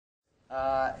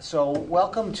So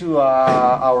welcome to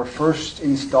our first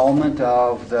installment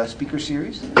of the speaker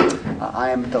series.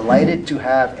 I am delighted to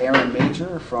have Aaron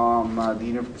Major from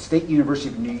the State University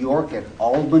of New York at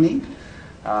Albany.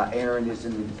 Aaron is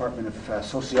in the Department of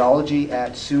Sociology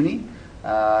at SUNY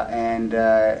and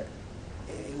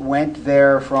went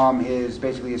there from his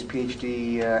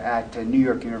PhD at New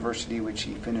York University, which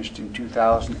he finished in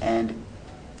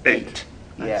 2008.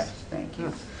 Yes, thank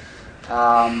you.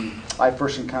 I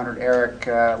first encountered Aaron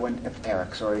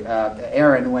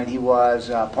when he was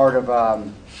part of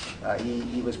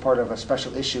he was part of a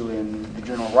special issue in the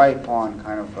journal Ripe on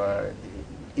kind of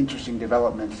interesting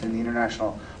developments in the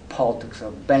international politics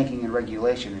of banking and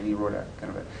regulation, and he wrote a kind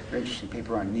of a very interesting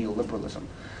paper on neoliberalism.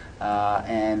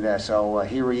 So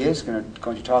here he is going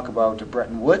to talk about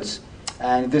Bretton Woods,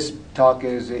 and this talk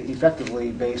is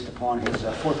effectively based upon his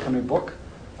forthcoming book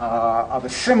of a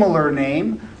similar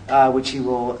name, which he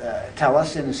will tell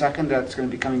us in a second. That's going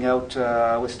to be coming out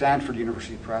with Stanford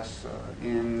University Press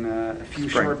in a few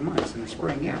short months, in the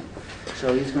spring, yeah.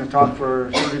 So he's going to talk for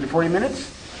 30 to 40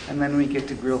 minutes, and then we get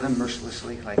to grill him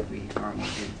mercilessly like we normally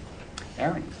do.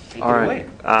 Aaron, take it away.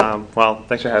 Well,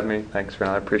 thanks for having me. Thanks, Ren.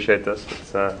 I appreciate this.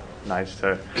 It's nice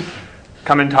to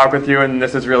come and talk with you, and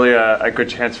this is really a good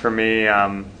chance for me.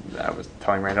 I was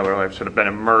telling Randall earlier, I've sort of been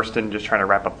immersed in just trying to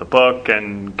wrap up the book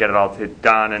and get it all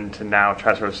done, and to now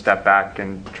try to sort of step back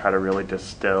and try to really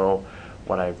distill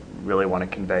what I really want to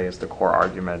convey as the core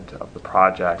argument of the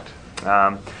project.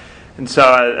 And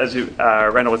so, as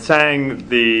Randall was saying,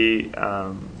 the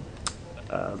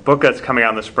book that's coming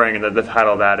out in the spring, and the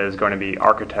title of that is going to be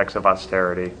Architects of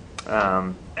Austerity.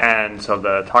 And so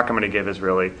the talk I'm going to give is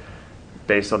really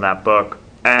based on that book.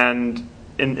 And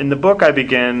in the book, I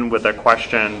begin with a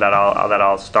question that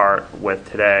I'll start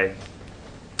with today,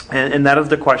 and that is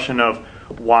the question of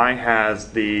why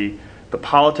has the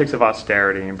politics of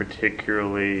austerity, and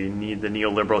particularly the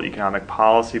neoliberal economic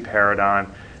policy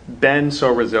paradigm, been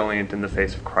so resilient in the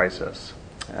face of crisis?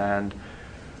 And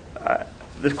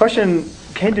this question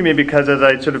came to me because as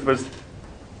I sort of was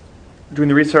doing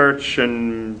the research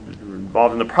and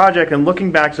involved in the project and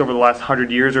looking back over the last 100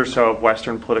 years or so of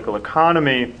Western political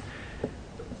economy,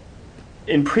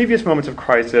 in previous moments of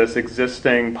crisis,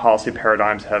 existing policy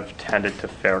paradigms have tended to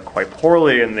fare quite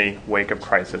poorly in the wake of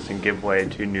crisis and give way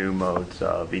to new modes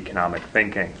of economic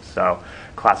thinking. So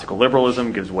classical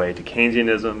liberalism gives way to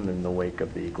Keynesianism in the wake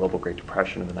of the global Great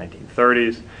Depression in the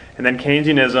 1930s. And then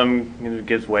Keynesianism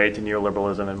gives way to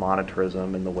neoliberalism and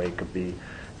monetarism in the wake of the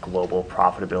global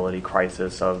profitability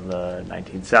crisis of the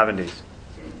 1970s.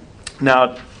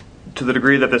 Now, to the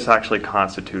degree that this actually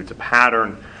constitutes a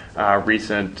pattern,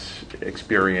 recent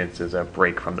experience is a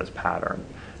break from this pattern.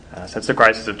 Since the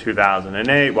crisis of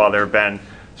 2008, while there have been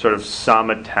sort of some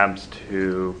attempts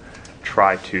to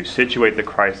try to situate the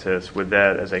crisis with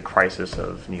that as a crisis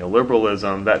of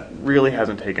neoliberalism, that really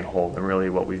hasn't taken hold. And really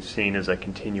what we've seen is a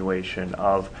continuation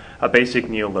of a basic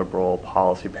neoliberal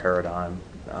policy paradigm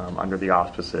under the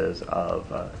auspices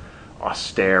of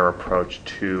austere approach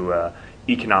to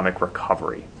economic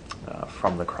recovery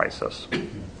from the crisis.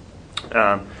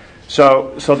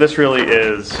 So this really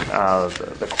is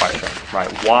the question,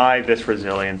 right? Why this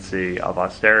resiliency of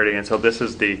austerity? And so this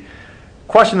is the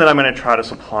question that I'm going to try to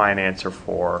supply an answer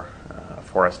for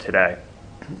us today.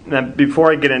 Now, before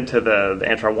I get into the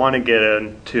answer I want to get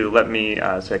into, let me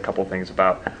say a couple things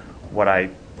about what I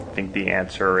think the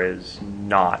answer is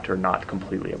not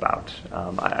completely about.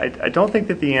 I don't think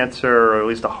that the answer, or at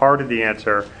least the heart of the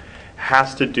answer,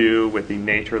 has to do with the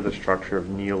nature of the structure of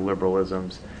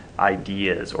neoliberalism's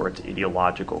ideas or its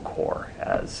ideological core,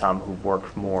 as some who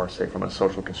work more, say, from a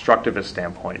social constructivist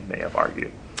standpoint may have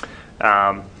argued.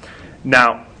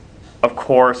 Now, of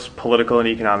course, political and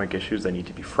economic issues, they need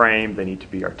to be framed, they need to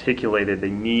be articulated,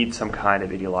 they need some kind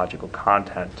of ideological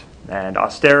content. And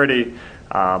austerity,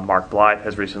 Mark Blythe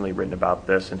has recently written about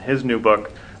this in his new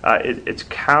book. It's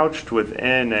couched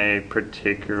within a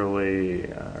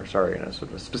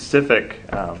specific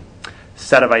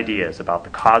set of ideas about the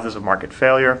causes of market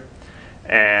failure,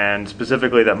 and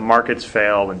specifically that markets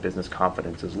fail when business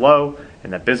confidence is low,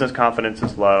 and that business confidence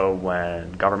is low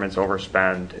when governments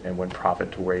overspend and when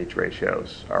profit-to-wage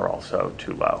ratios are also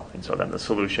too low. And so then the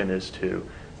solution is to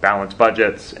balance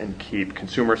budgets and keep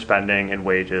consumer spending and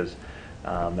wages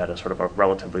at a sort of a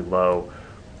relatively low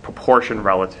proportion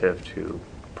relative to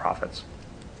profits.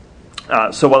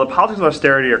 So while the politics of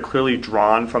austerity are clearly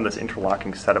drawn from this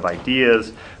interlocking set of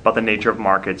ideas about the nature of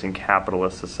markets in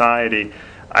capitalist society,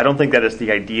 I don't think that it's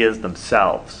the ideas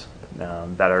themselves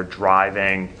that are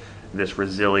driving this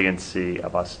resiliency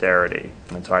of austerity.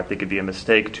 And so I think it'd be a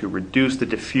mistake to reduce the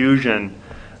diffusion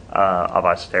of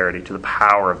austerity, to the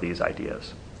power of these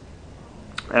ideas.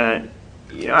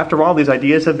 After all, these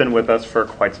ideas have been with us for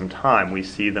quite some time. We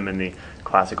see them in the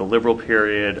classical liberal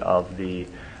period of the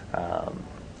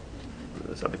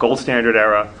gold standard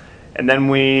era, and then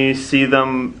we see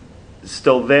them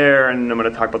still there, and I'm going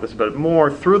to talk about this a bit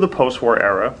more, through the post-war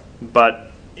era,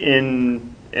 but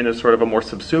in a sort of a more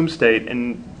subsumed state,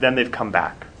 and then they've come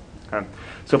back.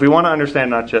 So if we want to understand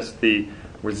not just the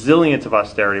resilience of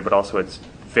austerity, but also its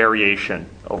variation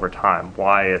over time,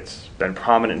 why it's been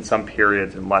prominent in some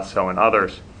periods and less so in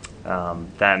others,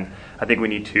 then I think we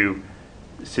need to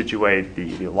situate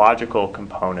the logical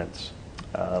components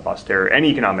of austerity, any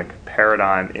economic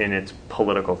paradigm, in its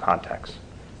political context.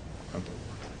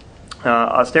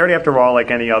 Austerity, after all, like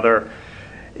any other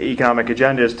economic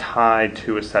agenda, is tied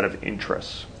to a set of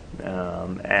interests.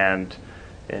 And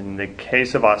in the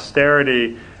case of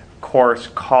austerity, of course,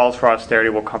 calls for austerity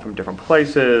will come from different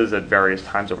places at various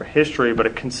times over history, but a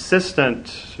consistent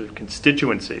sort of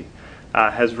constituency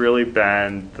has really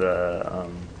been the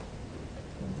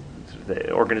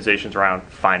organizations around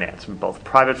finance, both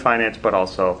private finance but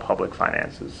also public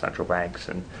finances, central banks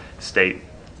and state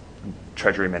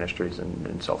treasury ministries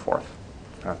and so forth.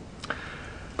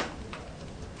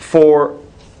 For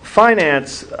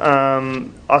finance,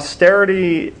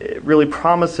 austerity really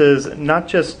promises not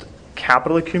just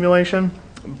capital accumulation,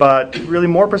 but really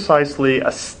more precisely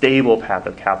a stable path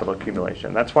of capital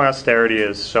accumulation. That's why austerity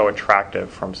is so attractive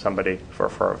from somebody for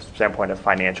a standpoint of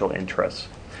financial interests.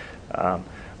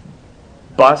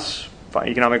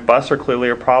 Economic busts are clearly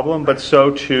a problem, but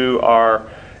so too are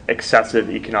excessive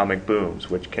economic booms,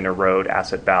 which can erode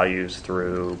asset values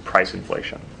through price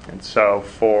inflation. And so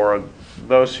for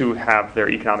those who have their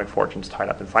economic fortunes tied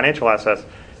up in financial assets,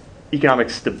 economic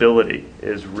stability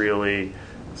is really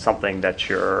something that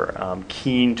you're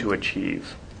keen to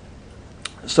achieve.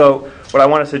 So what I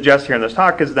want to suggest here in this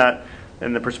talk is that,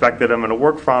 in the perspective I'm going to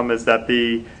work from, is that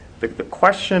the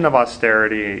question of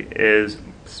austerity is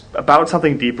about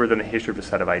something deeper than the history of a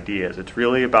set of ideas. It's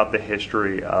really about the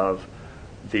history of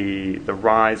the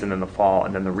rise and then the fall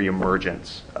and then the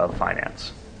reemergence of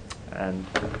finance. And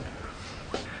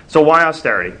so why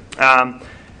austerity?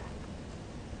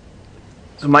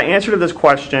 So my answer to this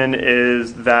question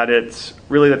is that it's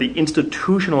really that the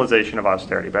institutionalization of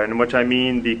austerity, in which I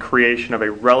mean the creation of a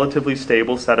relatively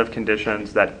stable set of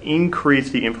conditions that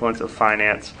increase the influence of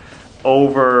finance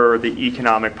over the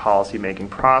economic policy-making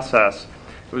process.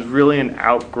 It was really an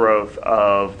outgrowth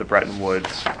of the Bretton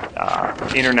Woods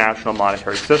international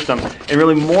monetary system, and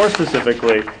really more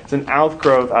specifically, it's an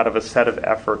outgrowth out of a set of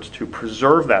efforts to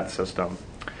preserve that system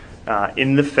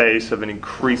in the face of an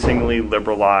increasingly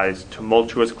liberalized,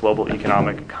 tumultuous global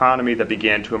economic economy that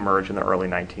began to emerge in the early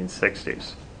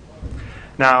 1960s.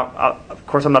 Now, of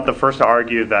course, I'm not the first to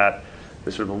argue that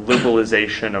this sort of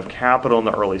liberalization of capital in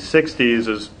the early 60s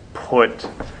has put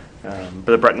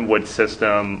the Bretton Woods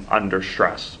system under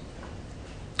stress.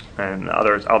 And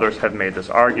others have made this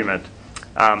argument.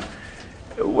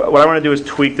 What I want to do is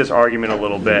tweak this argument a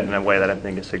little bit in a way that I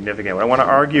think is significant. What I want to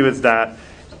argue is that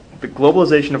the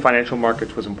globalization of financial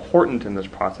markets was important in this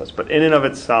process, but in and of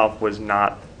itself was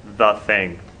not the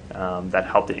thing that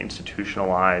helped to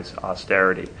institutionalize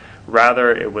austerity.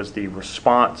 Rather, it was the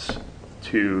response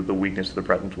to the weakness of the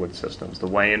Bretton Woods systems, the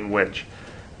way in which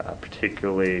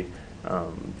particularly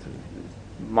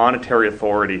monetary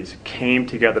authorities came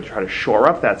together to try to shore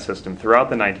up that system throughout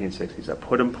the 1960s, that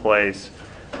put in place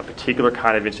a particular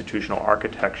kind of institutional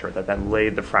architecture that then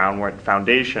laid the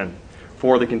foundation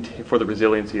for the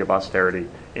resiliency of austerity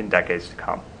in decades to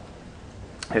come.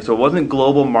 Okay, so it wasn't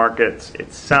global markets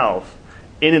itself,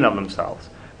 in and of themselves,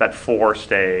 that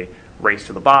forced a race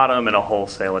to the bottom and a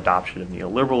wholesale adoption of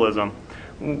neoliberalism.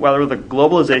 Whether the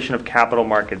globalization of capital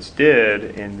markets did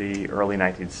in the early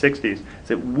 1960s is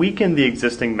it weakened the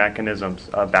existing mechanisms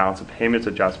of balance of payments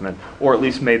adjustment, or at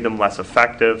least made them less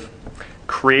effective,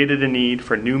 created a need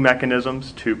for new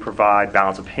mechanisms to provide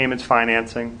balance of payments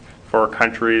financing for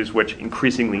countries which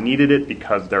increasingly needed it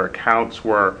because their accounts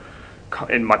were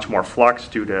in much more flux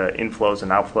due to inflows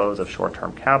and outflows of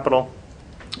short-term capital.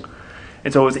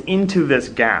 And so it was into this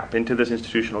gap, into this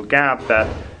institutional gap,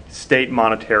 that state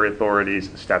monetary authorities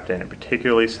stepped in, and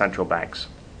particularly central banks,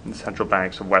 the central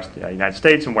banks of the United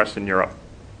States and Western Europe.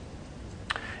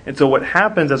 And so what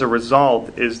happens as a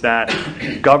result is that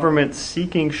governments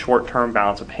seeking short-term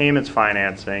balance of payments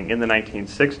financing in the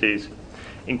 1960s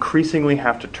increasingly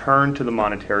have to turn to the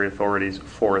monetary authorities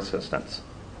for assistance.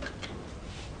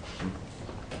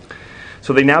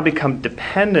 So they now become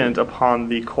dependent upon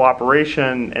the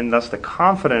cooperation and thus the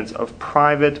confidence of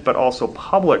private but also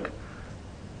public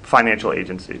financial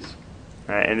agencies.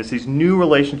 And it's these new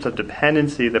relations of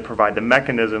dependency that provide the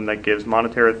mechanism that gives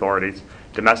monetary authorities,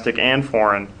 domestic and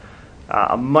foreign,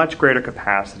 a much greater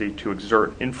capacity to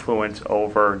exert influence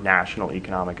over national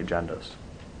economic agendas.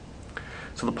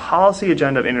 So the policy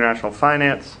agenda of international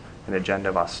finance, an agenda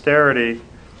of austerity,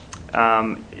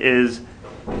 is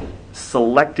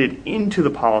selected into the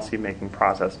policy-making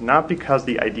process, not because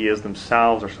the ideas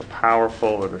themselves are so powerful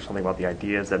or there's something about the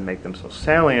ideas that make them so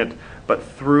salient, but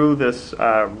through this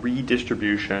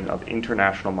redistribution of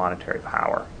international monetary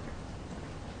power.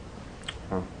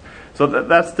 So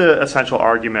that's the essential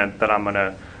argument that I'm going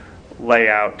to lay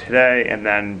out today, and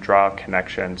then draw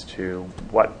connections to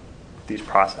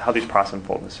how these processes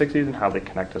unfold in the 60s and how they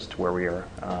connect us to where we are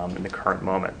in the current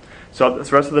moment. So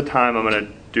the rest of the time, I'm going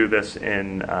to do this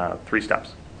in 3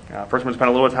 steps. First, I'm going to spend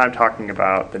a little time talking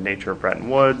about the nature of Bretton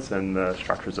Woods and the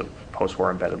structures of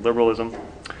post-war embedded liberalism.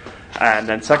 And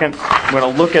then second, I'm going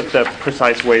to look at the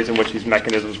precise ways in which these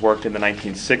mechanisms worked in the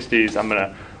 1960s. I'm going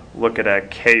to look at a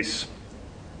case,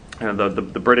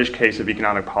 the British case of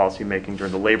economic policy making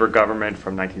during the Labour government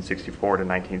from 1964 to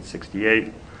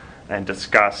 1968, and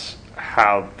discuss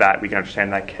how we can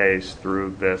understand that case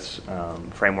through this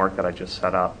framework that I just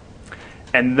set up.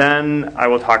 And then I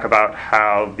will talk about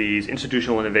how these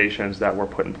institutional innovations that were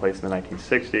put in place in the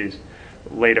 1960s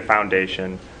laid a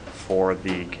foundation for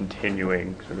the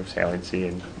continuing sort of saliency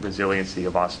and resiliency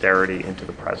of austerity into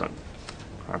the present.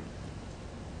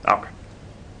 Okay.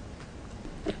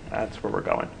 That's where we're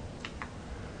going.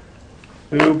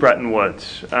 To Bretton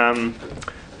Woods.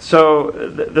 So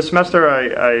this semester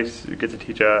I get to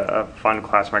teach a fun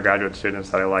class for my graduate students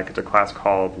that I like. It's a class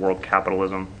called World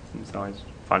Capitalism. It's always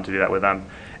fun to do that with them.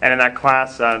 And in that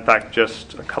class, in fact,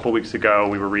 just a couple weeks ago,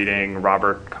 we were reading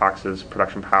Robert Cox's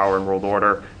Production Power and World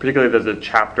Order. Particularly, there's a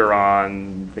chapter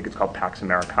on, I think it's called Pax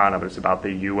Americana, but it's about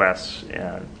the U.S.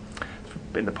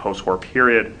 In the post-war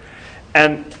period.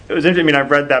 And it was interesting. I mean,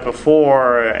 I've read that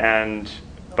before,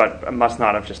 but I must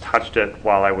not have just touched it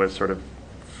while I was sort of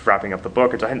wrapping up the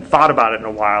book. I hadn't thought about it in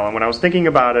a while. And when I was thinking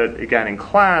about it again in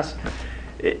class,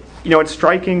 it's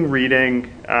striking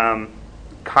reading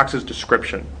Cox's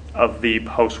description of the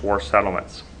post-war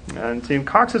settlements. And see,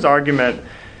 Cox's argument,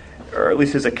 or at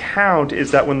least his account,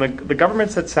 is that when the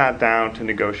governments had sat down to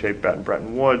negotiate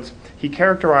Bretton Woods, he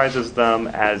characterizes them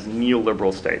as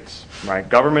neoliberal states, right?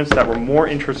 Governments that were more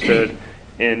interested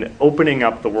in opening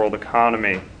up the world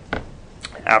economy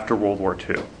after World War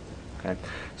II. Okay?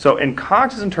 So in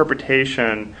Cox's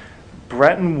interpretation,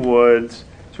 Bretton Woods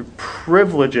sort of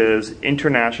privileges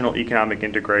international economic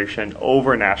integration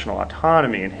over national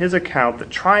autonomy. In his account, the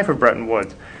triumph of Bretton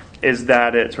Woods is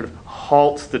that it sort of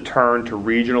halts the turn to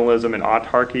regionalism and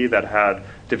autarky that had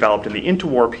developed in the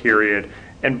interwar period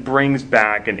and brings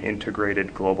back an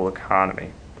integrated global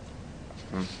economy.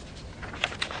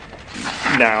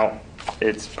 Now,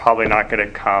 it's probably not going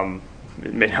to come,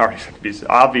 it may already be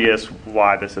obvious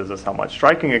why this is a somewhat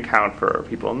striking account for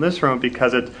people in this room,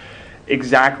 because it's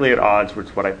exactly at odds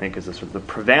with what I think is the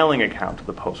prevailing account of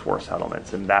the post-war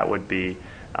settlements, and that would be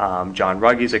John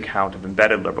Ruggie's account of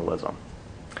embedded liberalism.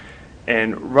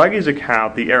 In Ruggie's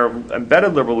account, the era of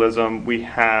embedded liberalism, we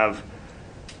have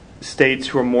states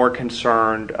who are more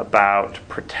concerned about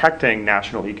protecting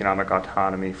national economic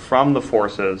autonomy from the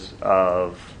forces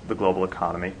of the global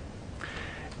economy.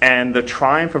 And the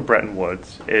triumph of Bretton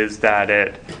Woods is that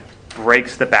it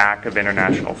breaks the back of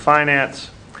international finance,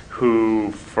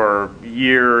 who for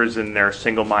years in their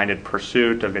single-minded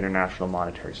pursuit of international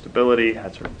monetary stability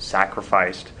had sort of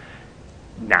sacrificed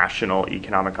national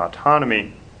economic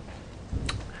autonomy.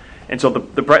 And so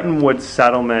the Bretton Woods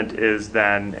settlement is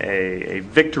then a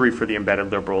victory for the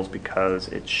embedded liberals because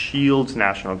it shields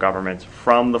national governments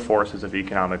from the forces of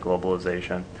economic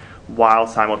globalization while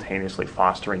simultaneously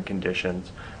fostering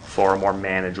conditions for a more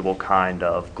manageable kind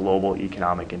of global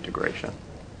economic integration.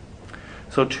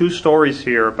 So 2 stories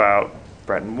here about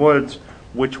Bretton Woods.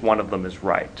 Which one of them is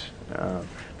right?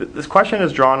 This question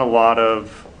has drawn a lot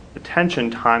of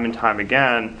attention time and time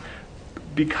again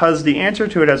because the answer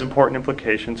to it has important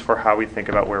implications for how we think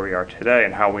about where we are today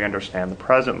and how we understand the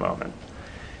present moment.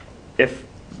 If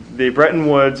the Bretton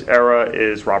Woods era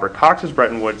is Robert Cox's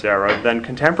Bretton Woods era, then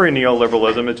contemporary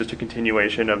neoliberalism is just a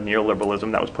continuation of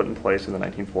neoliberalism that was put in place in the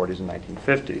 1940s and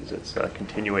 1950s. It's a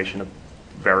continuation of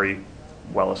very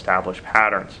well-established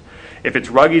patterns. If it's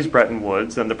Ruggie's Bretton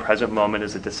Woods, then the present moment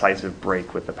is a decisive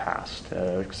break with the past,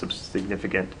 a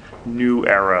significant new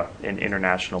era in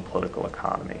international political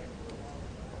economy.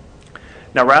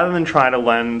 Now, rather than try to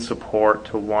lend support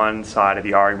to one side of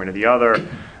the argument or the other,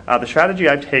 the strategy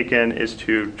I've taken is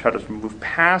to try to move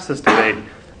past this debate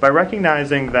by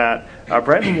recognizing that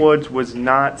Bretton Woods was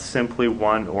not simply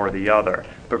one or the other,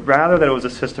 but rather that it was a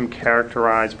system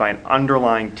characterized by an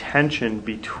underlying tension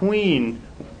between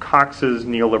Cox's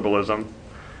neoliberalism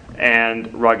and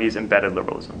Ruggie's embedded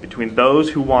liberalism, between those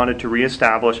who wanted to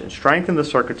reestablish and strengthen the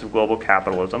circuits of global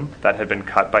capitalism that had been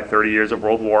cut by 30 years of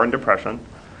World War and depression,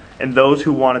 and those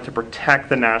who wanted to protect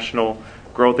the national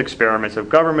growth experiments of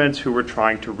governments who were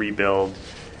trying to rebuild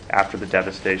after the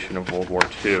devastation of World War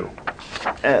II.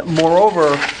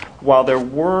 Moreover, while there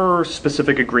were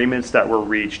specific agreements that were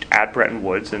reached at Bretton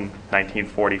Woods in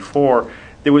 1944,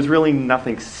 there was really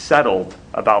nothing settled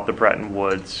about the Bretton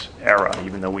Woods era,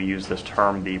 even though we use this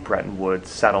term, the Bretton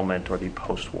Woods settlement or the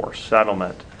post-war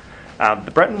settlement.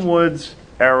 The Bretton Woods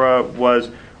era was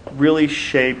really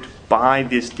shaped by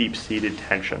this deep-seated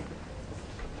tension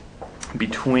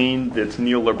between its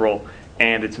neoliberal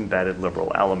and its embedded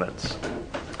liberal elements.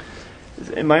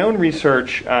 In my own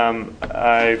research,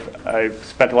 I've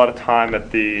spent a lot of time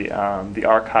at the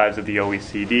archives of the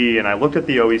OECD, and I looked at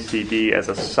the OECD as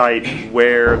a site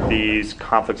where these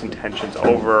conflicts and tensions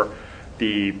over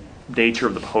the nature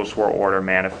of the post-war order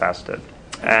manifested.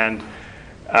 And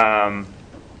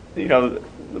the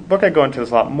book I go into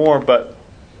this a lot more, but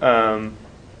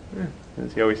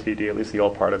there's the OECD, at least the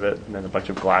old part of it, and then a bunch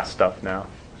of glass stuff now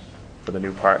for the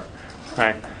new part.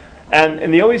 Right. And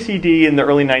in the OECD in the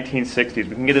early 1960s, we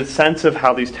can get a sense of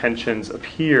how these tensions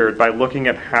appeared by looking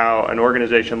at how an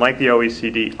organization like the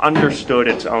OECD understood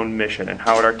its own mission and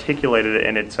how it articulated it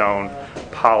in its own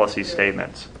policy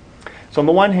statements. So on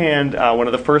the one hand, one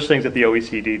of the first things that the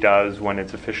OECD does when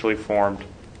it's officially formed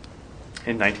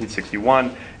in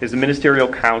 1961 is the Ministerial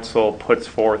Council puts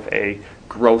forth a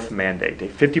growth mandate, a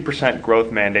 50%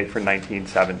 growth mandate for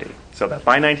 1970. So that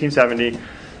by 1970,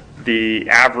 the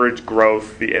average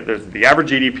growth, the average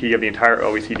GDP of the entire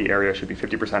OECD area should be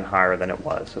 50% higher than it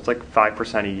was. So it's like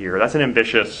 5% a year. That's an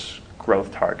ambitious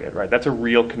growth target, right? That's a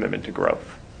real commitment to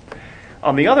growth.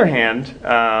 On the other hand,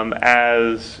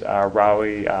 as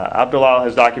Rawi Abdullah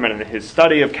has documented in his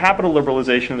study of capital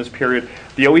liberalization in this period,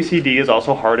 the OECD is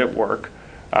also hard at work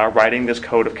writing this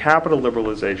code of capital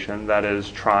liberalization that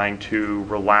is trying to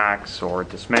relax or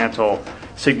dismantle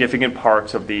significant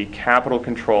parts of the capital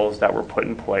controls that were put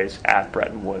in place at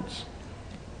Bretton Woods.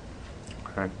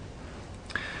 Okay.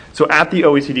 So at the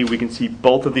OECD, we can see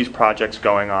both of these projects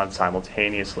going on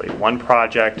simultaneously. One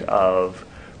project of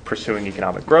pursuing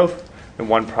economic growth and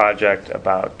one project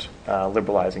about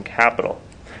liberalizing capital.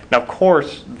 Now, of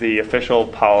course, the official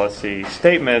policy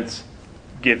statements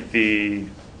give the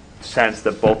sense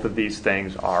that both of these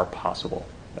things are possible,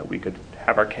 that we could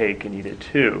have our cake and eat it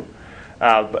too.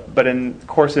 But in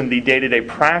the day-to-day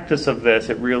practice of this,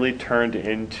 it really turned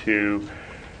into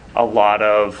a lot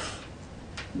of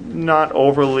not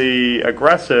overly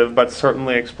aggressive, but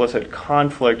certainly explicit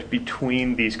conflict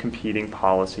between these competing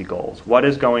policy goals. What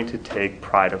is going to take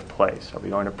pride of place? Are we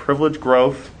going to privilege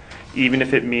growth, even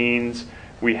if it means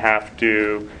we have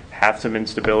to have some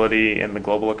instability in the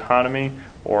global economy,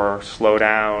 or slow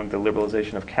down the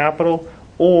liberalization of capital?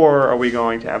 Or are we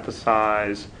going to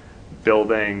emphasize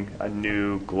building a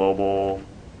new global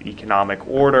economic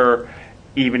order,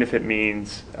 even if it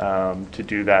means to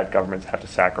do that, governments have to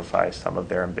sacrifice some of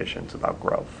their ambitions about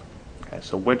growth? Okay,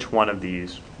 so which one of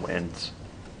these wins?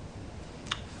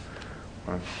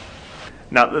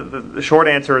 Now, the short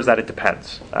answer is that it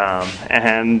depends.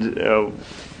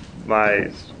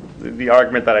 The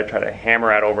argument that I try to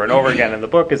hammer out over and over again in the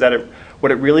book is that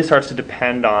what it really starts to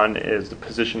depend on is the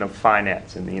position of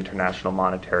finance in the international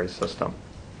monetary system.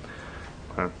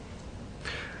 Okay.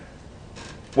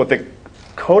 What the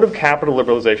Code of Capital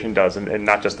Liberalization does, and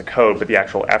not just the code, but the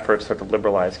actual efforts to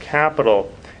liberalize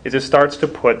capital, is it starts to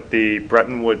put the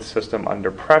Bretton Woods system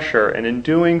under pressure, and in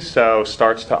doing so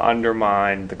starts to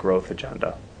undermine the growth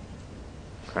agenda.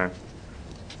 Okay.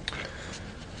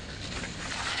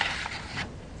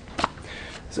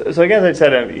 So again, as I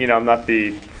said, I'm not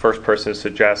the first person to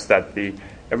suggest that the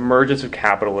emergence of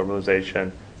capital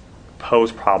liberalization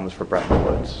posed problems for Bretton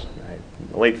Woods. Right?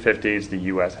 In the late 50s, the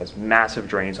U.S. has massive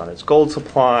drains on its gold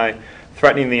supply,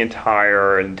 threatening the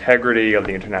entire integrity of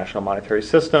the international monetary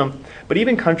system. But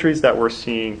even countries that were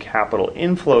seeing capital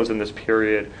inflows in this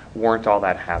period weren't all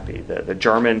that happy. The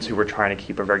Germans, who were trying to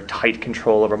keep a very tight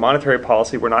control over monetary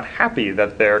policy, were not happy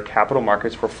that their capital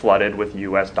markets were flooded with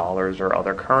U.S. dollars or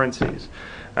other currencies.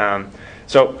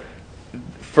 So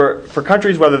for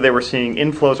countries, whether they were seeing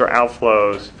inflows or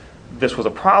outflows, this was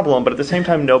a problem, but at the same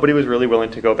time, nobody was really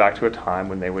willing to go back to a time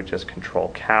when they would just control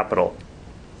capital.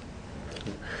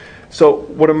 So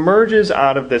what emerges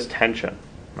out of this tension,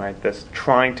 right, this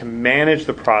trying to manage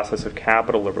the process of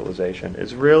capital liberalization,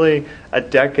 is really a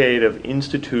decade of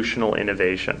institutional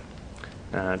innovation.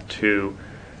 to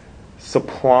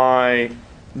supply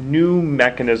new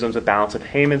mechanisms of balance of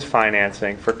payments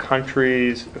financing for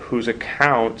countries whose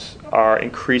accounts are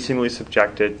increasingly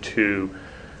subjected to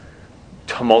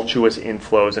tumultuous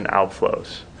inflows and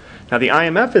outflows. Now, the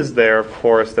IMF is there, of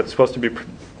course, that's supposed to be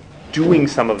doing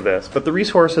some of this, but the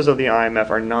resources of the IMF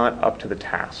are not up to the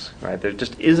task, right? There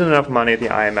just isn't enough money at the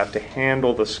IMF to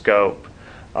handle the scope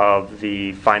of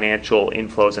the financial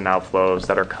inflows and outflows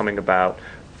that are coming about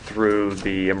through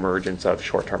the emergence of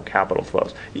short-term capital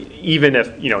flows. Even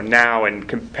if, now in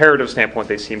comparative standpoint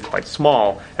they seem quite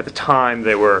small, at the time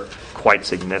they were quite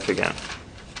significant.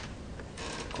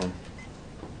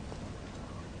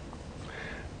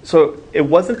 So it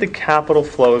wasn't the capital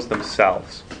flows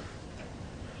themselves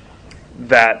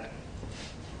that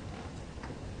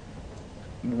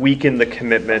weakened the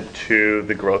commitment to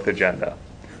the growth agenda.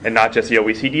 And not just the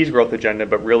OECD's growth agenda,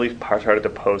 but really started to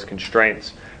pose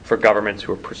constraints for governments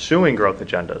who are pursuing growth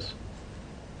agendas.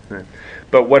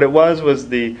 But what it was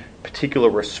the particular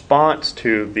response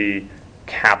to the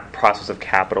process of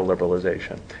capital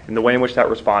liberalization, and the way in which that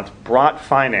response brought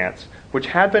finance, which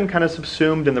had been kind of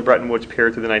subsumed in the Bretton Woods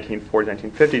period through the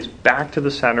 1940s, 1950s, back to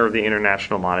the center of the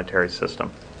international monetary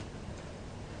system.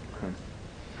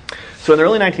 So in the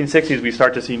early 1960s, we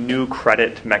start to see new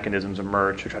credit mechanisms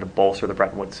emerge to try to bolster the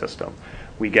Bretton Woods system.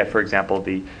 We get, for example,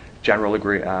 the general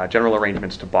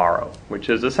arrangements to borrow, which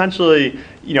is essentially,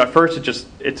 at first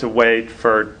it's a way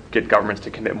for get governments to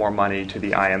commit more money to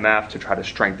the IMF to try to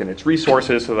strengthen its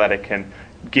resources so that it can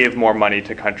give more money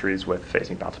to countries with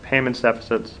facing balance of payments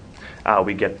deficits.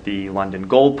 We get the London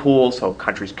gold pool, so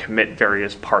countries commit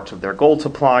various parts of their gold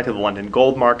supply to the London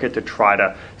gold market to try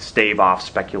to stave off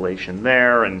speculation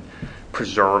there and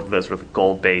preserve this sort of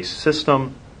gold-based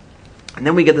system. And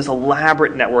then we get this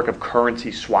elaborate network of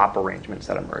currency swap arrangements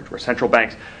that emerge, where central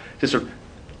banks just sort of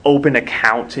open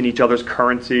accounts in each other's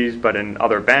currencies, but in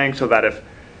other banks, so that if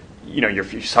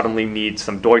you suddenly need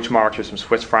some Deutschmarks or some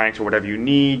Swiss francs or whatever you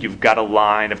need, you've got a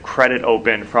line of credit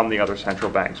open from the other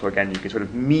central banks. So again, you can sort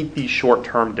of meet these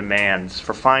short-term demands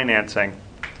for financing,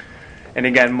 and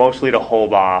again, mostly to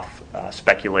hold off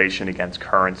speculation against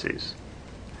currencies.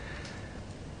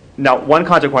 Now, one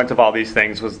consequence of all these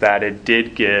things was that it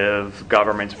did give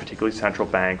governments, particularly central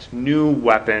banks, new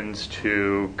weapons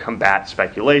to combat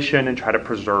speculation and try to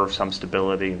preserve some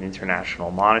stability in the international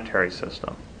monetary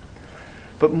system.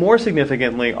 But more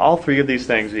significantly, all three of these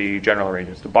things, the general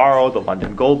arrangements to borrow, the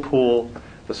London gold pool,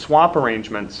 the swap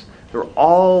arrangements, they're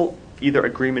all either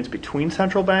agreements between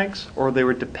central banks or they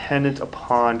were dependent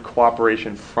upon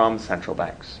cooperation from central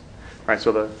banks. Right,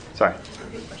 so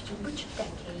Which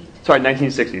decade? Sorry,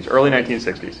 1960s, early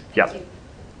 1960s. Yeah.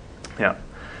 Yeah.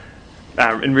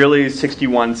 And really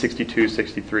 61, 62,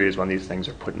 63 is when these things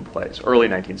are put in place. Early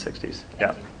 1960s.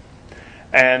 Yeah.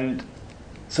 And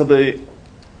so the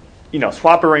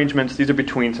swap arrangements, these are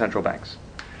between central banks.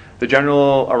 The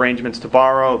general arrangements to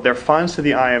borrow, they're funds to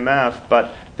the IMF,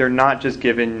 but they're not just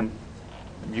given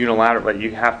unilaterally.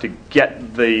 You have to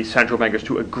get the central bankers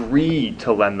to agree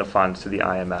to lend the funds to the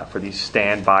IMF for these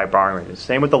standby borrowing arrangements.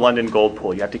 Same with the London gold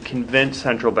pool. You have to convince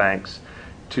central banks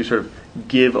to sort of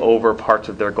give over parts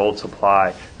of their gold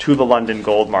supply to the London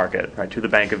gold market, right, to the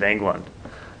Bank of England,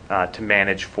 to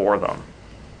manage for them.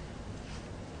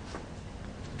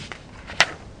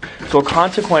 So a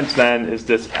consequence then is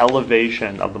this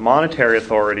elevation of the monetary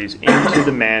authorities into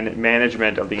the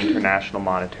management of the international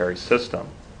monetary system.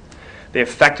 They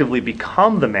effectively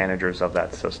become the managers of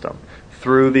that system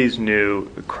through these new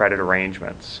credit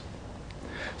arrangements.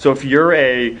 So if you're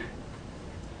a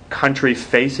country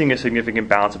facing a significant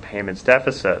balance of payments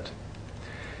deficit,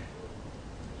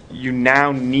 you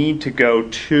now need to go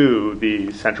to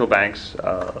the central banks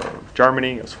of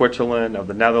Germany, of Switzerland, of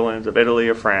the Netherlands, of Italy,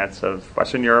 of France, of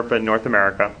Western Europe and North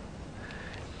America,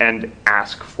 and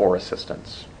ask for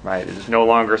assistance. Right? It is no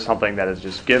longer something that is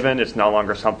just given. It's no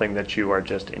longer something that you are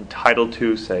just entitled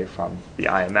to, say, from the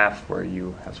IMF, where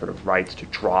you have sort of rights to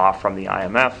draw from the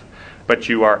IMF, but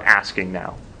you are asking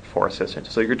now for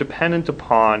assistance. So you're dependent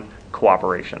upon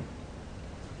cooperation.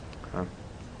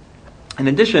 In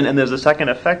addition, and there's a second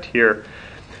effect here,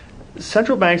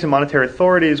 central banks and monetary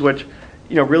authorities, which,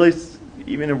 really,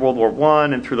 even in World War I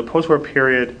and through the post-war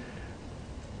period,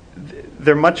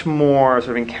 they're much more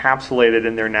sort of encapsulated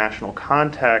in their national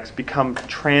context, become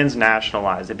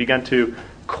transnationalized. They begun to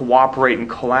cooperate and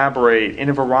collaborate in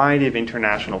a variety of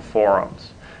international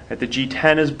forums. The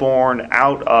G10 is born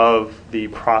out of the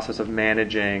process of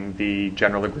managing the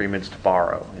general agreements to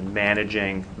borrow and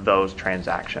managing those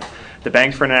transactions. The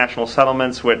Banks for International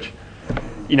Settlements, which,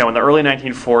 in the early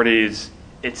 1940s,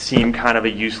 it seemed kind of a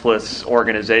useless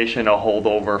organization, a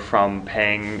holdover from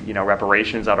paying,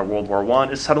 reparations out of World War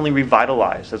I, is suddenly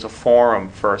revitalized as a forum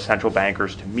for central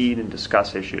bankers to meet and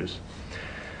discuss issues.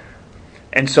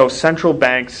 And so central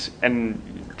banks and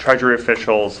Treasury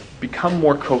officials become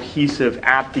more cohesive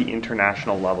at the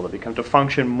international level. They become to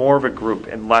function more of a group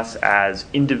and less as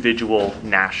individual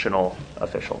national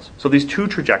officials. So these two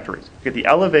trajectories, you get the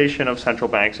elevation of central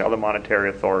banks and other monetary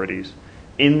authorities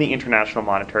in the international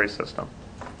monetary system,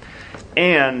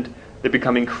 and they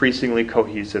become increasingly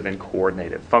cohesive and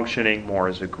coordinated, functioning more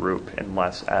as a group and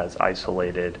less as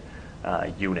isolated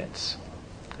units.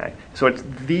 Okay? So it's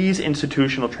these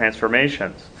institutional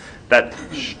transformations that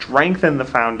strengthen the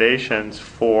foundations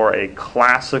for a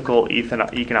classical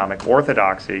economic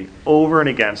orthodoxy over and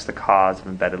against the cause of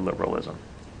embedded liberalism.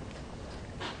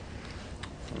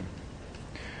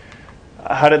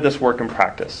 How did this work in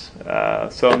practice?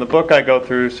 So in the book I go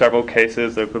through several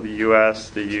cases. There could be the US,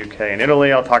 the UK, and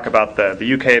Italy. I'll talk about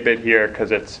the UK a bit here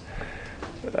because it's,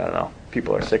 I don't know,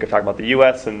 people are sick of talking about the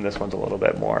US, and this one's a little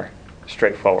bit more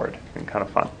straightforward and kind of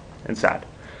fun and sad.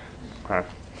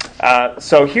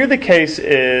 So here the case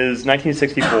is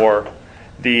 1964.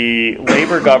 The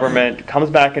Labour government comes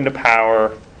back into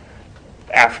power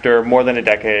after more than a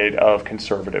decade of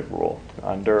conservative rule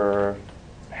under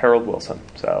Harold Wilson.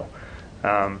 So,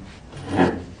 and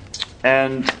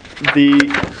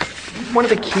one of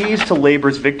the keys to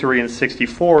Labour's victory in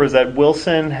 '64 is that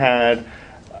Wilson had,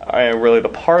 really the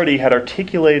party had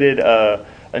articulated a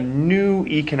new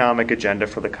economic agenda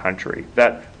for the country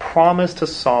that promised to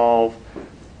solve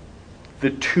the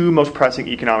two most pressing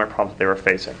economic problems they were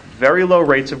facing. Very low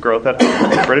rates of growth at home.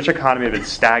 The British economy had been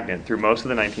stagnant through most of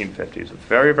the 1950s with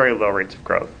very, very low rates of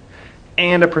growth,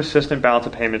 and a persistent balance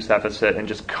of payments deficit and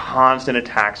just constant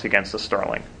attacks against the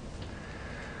sterling.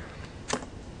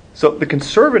 So the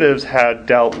Conservatives had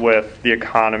dealt with the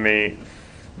economy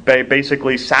by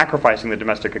basically sacrificing the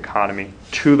domestic economy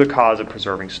to the cause of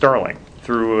preserving sterling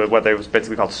through what they was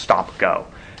basically called stop-go.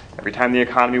 Every time the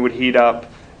economy would heat up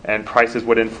and prices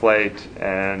would inflate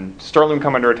and sterling would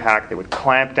come under attack, they would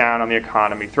clamp down on the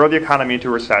economy, throw the economy into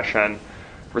recession,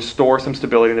 restore some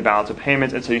stability in the balance of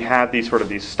payments, and so you have these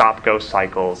stop-go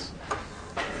cycles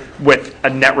with a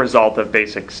net result of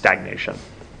basic stagnation.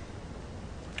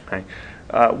 Okay.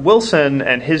 Wilson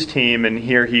and his team, and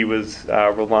here he was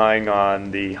relying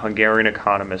on the Hungarian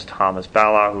economist Thomas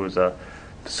Balla, who was an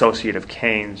associate of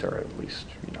Keynes, or at least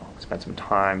spent some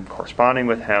time corresponding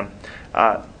with him.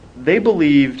 They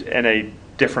believed in a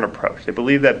different approach. They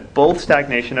believed that both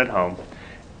stagnation at home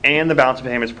and the balance of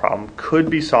payments problem could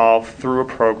be solved through a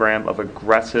program of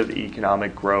aggressive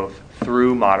economic growth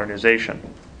through modernization.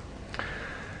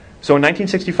 So in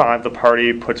 1965, the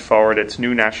party puts forward its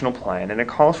new national plan, and it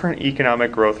calls for an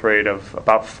economic growth rate of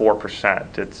about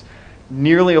 4%. It's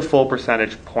nearly a full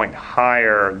percentage point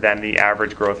higher than the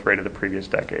average growth rate of the previous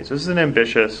decades. This is an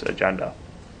ambitious agenda.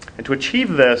 And to achieve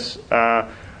this,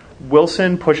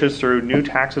 Wilson pushes through new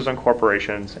taxes on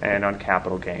corporations and on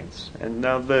capital gains. And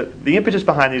now the impetus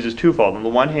behind these is twofold. On the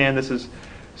one hand, this is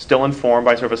still informed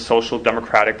by sort of a social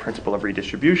democratic principle of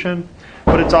redistribution,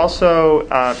 but it's also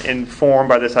informed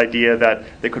by this idea that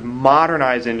they could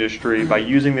modernize industry by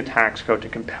using the tax code to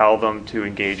compel them to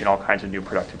engage in all kinds of new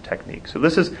productive techniques. So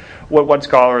this is what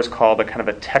scholars call the kind of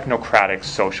a technocratic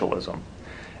socialism.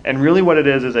 And really what it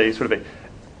is a sort of a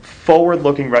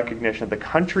forward-looking recognition that the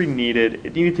country needed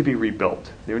to be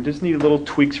rebuilt. They just needed little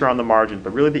tweaks around the margins,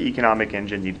 but really the economic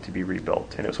engine needed to be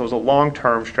rebuilt. And so it was a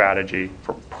long-term strategy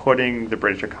for putting the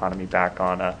British economy back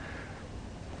on a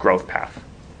growth path.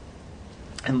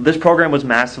 And this program was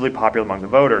massively popular among the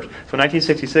voters. So in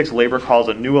 1966, Labour calls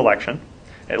a new election,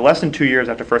 less than 2 years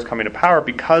after first coming to power,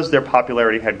 because their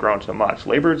popularity had grown so much.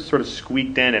 Labour sort of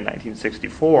squeaked in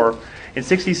 1964. In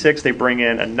 66, they bring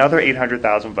in another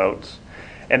 800,000 votes,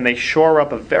 and they shore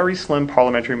up a very slim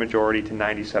parliamentary majority to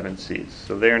 97 seats.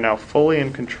 So they are now fully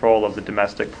in control of the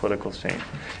domestic political scene.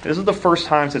 And this is the first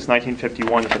time since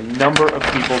 1951 that the number of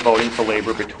people voting for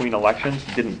Labour between elections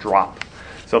didn't drop.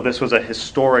 So this was a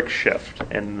historic shift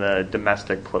in the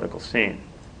domestic political scene.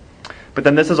 But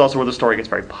then this is also where the story gets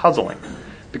very puzzling,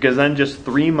 because then just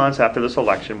 3 months after this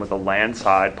election, with a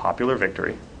landslide popular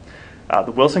victory,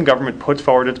 the Wilson government puts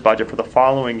forward its budget for the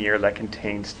following year that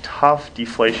contains tough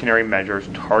deflationary measures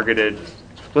targeted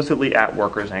explicitly at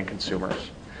workers and consumers.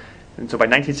 And so by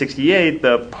 1968,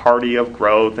 the party of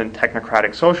growth and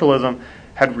technocratic socialism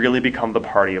had really become the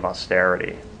party of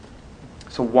austerity.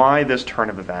 So why this turn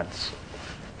of events?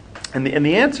 And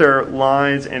the answer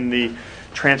lies in the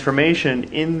transformation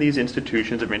in these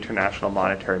institutions of international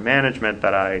monetary management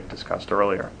that I discussed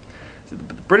earlier. So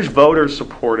the British voters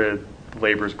supported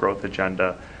labor's growth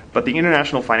agenda, but the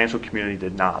international financial community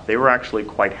did not. They were actually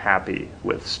quite happy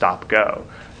with stop-go.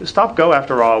 The stop-go,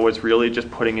 after all, was really just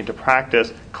putting into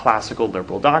practice classical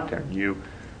liberal doctrine. You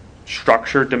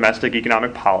structure domestic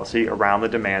economic policy around the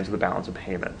demands of the balance of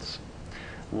payments.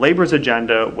 Labor's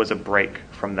agenda was a break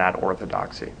from that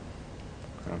orthodoxy.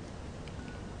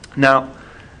 Now,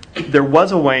 there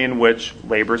was a way in which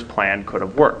labor's plan could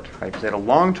have worked, right? Because they had a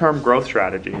long-term growth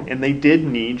strategy, and they did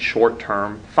need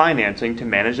short-term financing to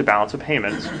manage the balance of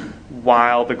payments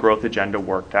while the growth agenda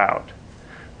worked out.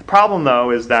 The problem,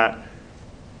 though, is that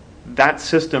that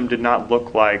system did not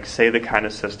look like, say, the kind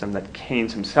of system that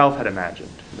Keynes himself had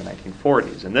imagined in the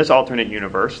 1940s. In this alternate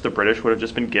universe, the British would have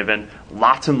just been given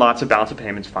lots and lots of balance of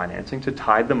payments financing to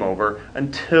tide them over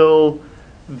until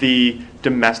the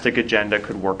domestic agenda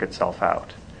could work itself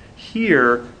out.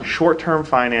 Here, short-term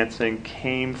financing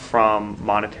came from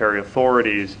monetary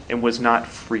authorities and was not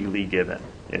freely given.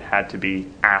 It had to be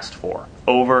asked for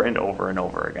over and over and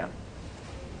over again.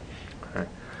 Okay.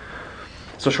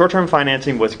 So short-term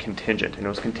financing was contingent, and it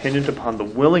was contingent upon the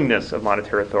willingness of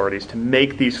monetary authorities to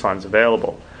make these funds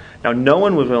available. Now, no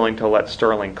one was willing to let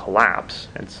sterling collapse,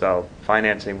 and so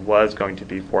financing was going to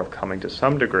be forthcoming to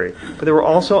some degree, but they were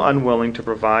also unwilling to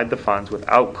provide the funds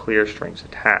without clear strings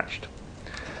attached.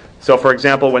 So, for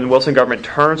example, when the Wilson government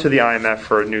turns to the IMF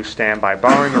for a new standby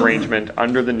borrowing arrangement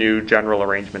under the new general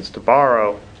arrangements to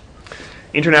borrow,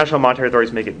 international monetary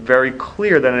authorities make it very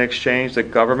clear that in exchange, the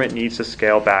government needs to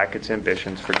scale back its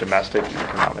ambitions for domestic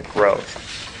economic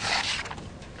growth.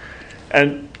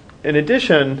 And in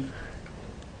addition,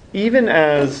 even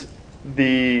as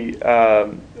the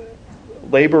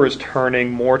labor is turning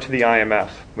more to the IMF,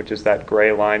 which is that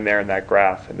gray line there in that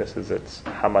graph, and this is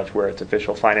where its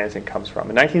official financing comes from.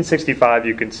 In 1965,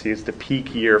 you can see is the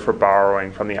peak year for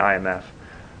borrowing from the IMF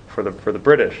for the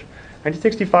British.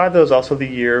 1965, though, is also the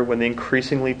year when they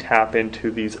increasingly tap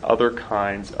into these other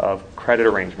kinds of credit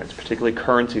arrangements, particularly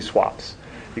currency swaps.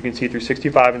 You can see through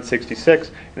 65 and 66,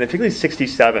 and particularly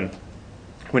 67,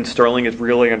 when sterling is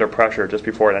really under pressure just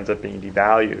before it ends up being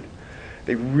devalued.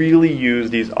 They really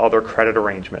use these other credit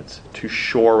arrangements to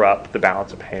shore up the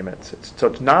balance of payments. So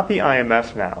it's not the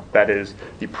IMF now that is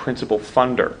the principal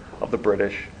funder of the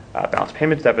British balance of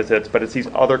payments deficits, but it's these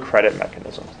other credit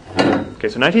mechanisms. Okay,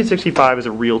 so 1965 is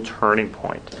a real turning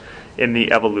point in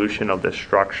the evolution of this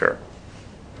structure.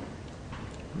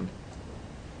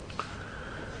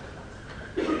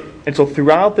 And so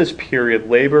throughout this period,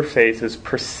 labor faces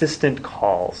persistent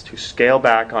calls to scale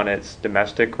back on its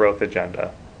domestic growth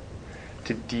agenda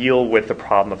to deal with the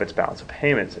problem of its balance of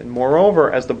payments. And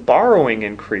moreover, as the borrowing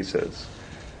increases,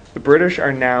 the British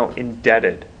are now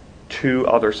indebted to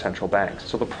other central banks.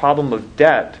 So the problem of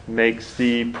debt makes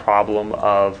the problem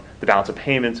of the balance of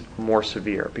payments more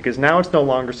severe, because now it's no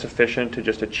longer sufficient to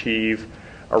just achieve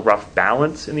a rough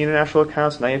balance in the international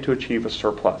accounts. Now you have to achieve a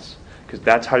surplus, because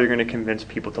that's how you're going to convince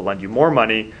people to lend you more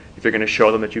money if you're going to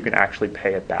show them that you can actually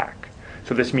pay it back.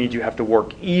 So this means you have to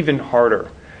work even harder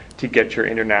to get your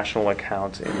international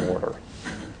accounts in order.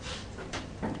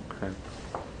 Okay.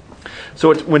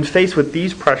 So it's when faced with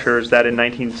these pressures that in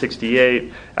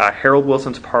 1968, Harold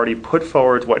Wilson's party put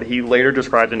forward what he later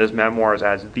described in his memoirs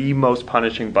as the most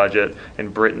punishing budget in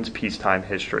Britain's peacetime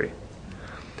history.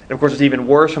 And of course, it's even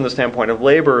worse from the standpoint of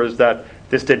labor is that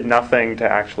this did nothing to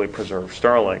actually preserve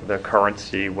sterling. The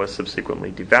currency was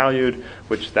subsequently devalued,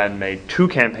 which then made two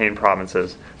campaign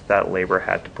promises that labor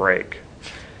had to break.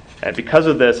 And because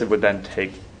of this, it would then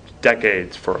take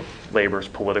decades for labor's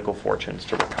political fortunes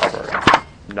to recover,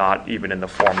 not even in the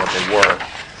form that they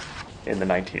were in the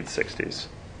 1960s.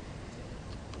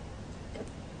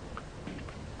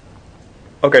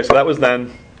 Okay, so that was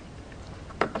then.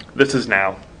 This is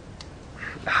now.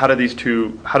 How does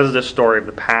this story of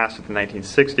the past of the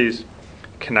 1960s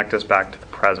connect us back to the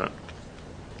present?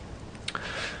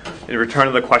 In return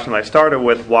to the question I started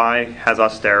with, why has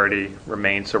austerity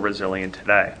remained so resilient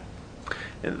today?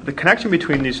 The connection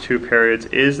between these two periods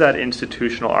is that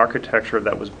institutional architecture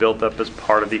that was built up as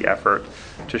part of the effort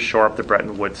to shore up the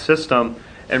Bretton Woods system,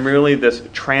 and really this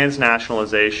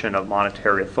transnationalization of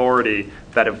monetary authority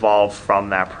that evolved from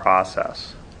that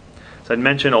process. So I'd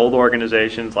mentioned old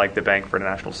organizations like the Bank for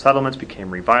International Settlements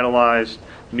became revitalized,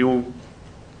 new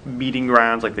meeting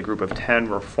grounds like the Group of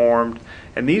 10 were formed,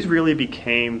 and these really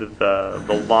became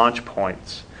the launch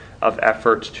points of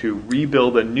efforts to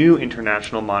rebuild a new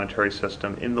international monetary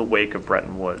system in the wake of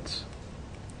Bretton Woods.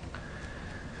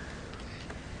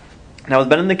 Now, as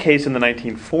been the case in the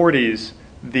 1940s,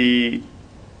 the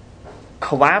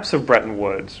collapse of Bretton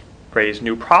Woods raised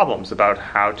new problems about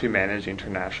how to manage the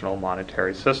international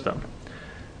monetary system.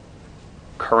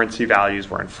 currency values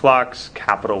were in flux,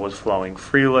 capital was flowing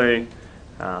freely,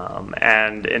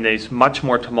 and in a much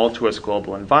more tumultuous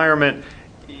global environment,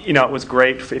 it was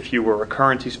great if you were a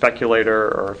currency speculator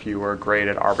or if you were great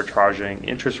at arbitraging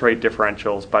interest rate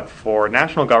differentials, but for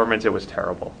national governments it was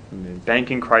terrible. I mean,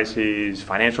 banking crises,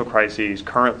 financial crises,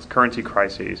 currency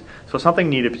crises, so something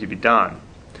needed to be done.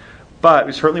 But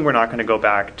we certainly were not going to go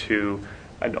back to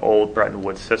an old Bretton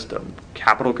Woods system.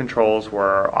 Capital controls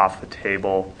were off the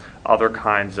table.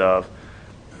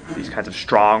 These kinds of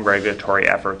strong regulatory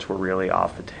efforts were really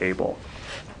off the table.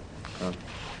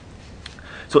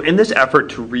 So in this effort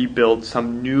to rebuild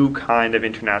some new kind of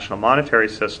international monetary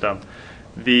system,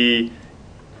 the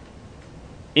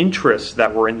interests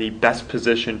that were in the best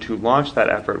position to launch that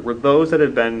effort were those that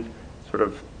had been sort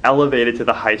of elevated to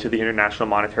the heights of the international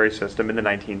monetary system in the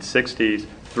 1960s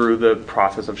through the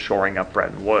process of shoring up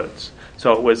Bretton Woods.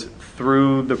 So it was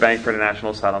through the Bank for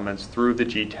International Settlements, through the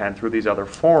G10, through these other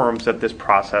forums that this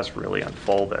process really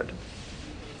unfolded.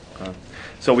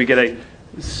 So we get a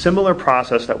similar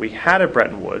process that we had at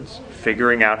Bretton Woods,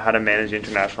 figuring out how to manage the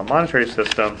international monetary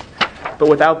system, but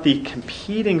without the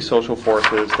competing social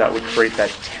forces that would create that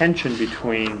tension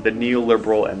between the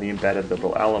neoliberal and the embedded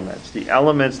liberal elements. The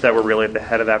elements that were really at the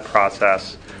head of that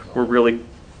process were really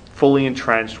fully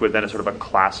entrenched within a sort of a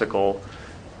classical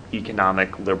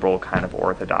economic liberal kind of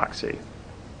orthodoxy.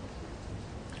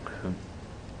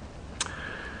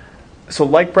 So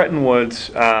like Bretton Woods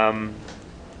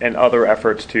and other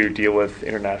efforts to deal with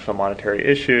international monetary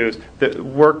issues, the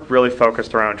work really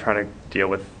focused around trying to deal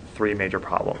with three major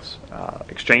problems: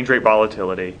 exchange rate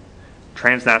volatility,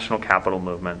 transnational capital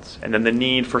movements, and then the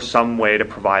need for some way to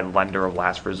provide lender of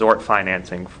last resort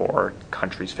financing for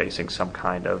countries facing some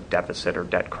kind of deficit or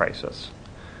debt crisis.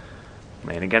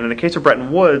 And again, in the case of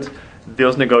Bretton Woods,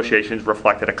 those negotiations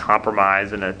reflected a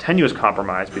compromise and a tenuous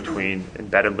compromise between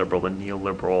embedded liberal and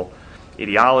neoliberal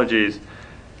ideologies.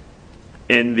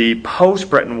 In the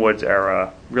post-Bretton Woods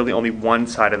era, really only one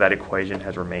side of that equation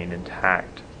has remained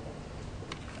intact.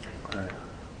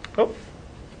 Oh,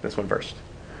 this one first.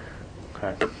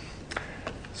 Okay.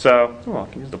 So,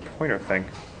 I can use the pointer thing.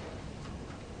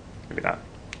 Maybe not.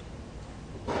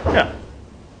 Yeah.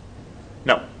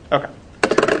 No. Okay.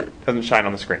 Doesn't shine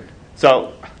on the screen.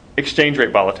 So, exchange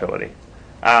rate volatility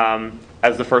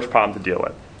as the first problem to deal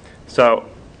with. So,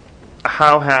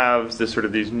 how have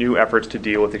these new efforts to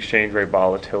deal with exchange rate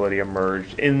volatility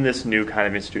emerged in this new kind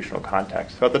of institutional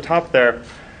context? So at the top there,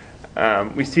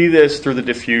 we see this through the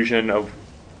diffusion of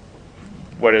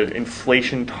what is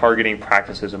inflation targeting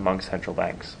practices among central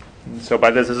banks. And so by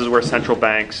this is where central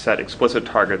banks set explicit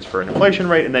targets for an inflation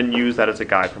rate and then use that as a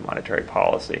guide for monetary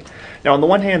policy. Now, on the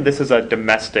one hand, this is a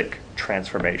domestic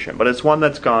transformation, but it's one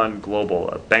that's gone global.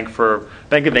 A Bank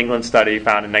of England study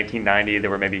found in 1990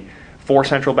 there were maybe 4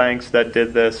 central banks that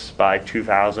did this. By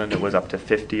 2000, it was up to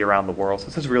 50 around the world. So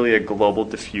this is really a global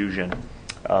diffusion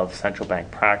of central bank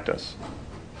practice.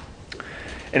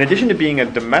 In addition to being a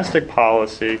domestic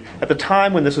policy, at the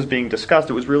time when this was being discussed,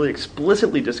 it was really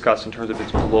explicitly discussed in terms of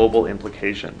its global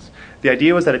implications. The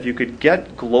idea was that if you could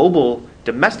get global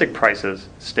domestic prices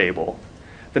stable,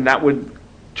 then that would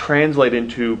translate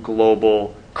into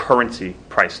global currency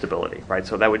price stability, right?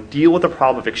 So that would deal with the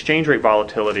problem of exchange rate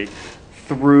volatility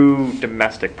through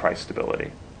domestic price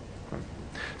stability.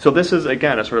 So this is,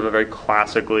 again, a sort of a very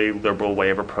classically liberal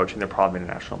way of approaching the problem of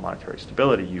international monetary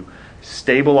stability. You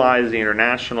stabilize the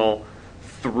international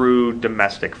through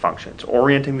domestic functions,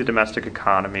 orienting the domestic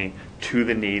economy to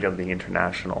the need of the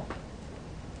international.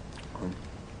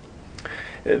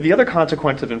 The other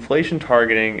consequence of inflation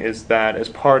targeting is that as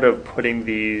part of putting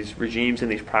these regimes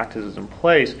and these practices in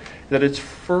place, that it's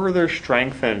further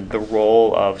strengthened the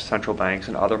role of central banks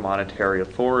and other monetary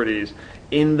authorities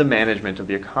in the management of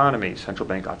the economy. Central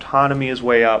bank autonomy is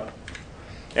way up,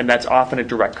 and that's often a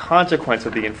direct consequence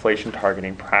of the inflation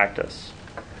targeting practice.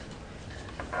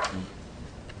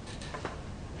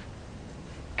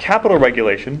 Capital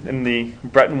regulation, in the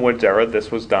Bretton Woods era, this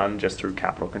was done just through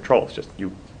capital controls. Just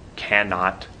you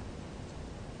cannot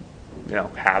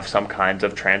have some kinds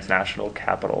of transnational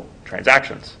capital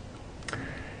transactions.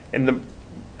 In the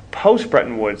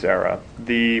post-Bretton Woods era,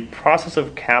 the process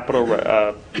of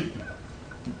capital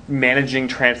managing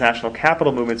transnational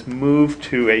capital movements moved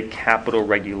to a capital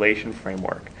regulation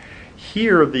framework.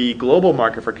 Here, the global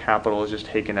market for capital is just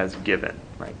taken as given.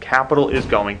 Right? Capital is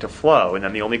going to flow, and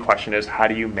then the only question is, how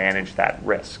do you manage that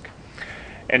risk?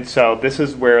 And so this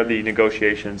is where the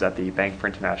negotiations at the Bank for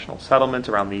International Settlements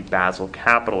around the Basel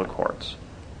Capital Accords.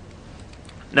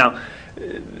 Now,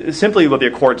 simply what the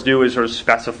accords do is sort of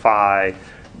specify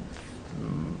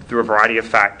through a variety of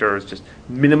factors, just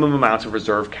minimum amounts of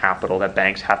reserve capital that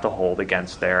banks have to hold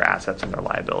against their assets and their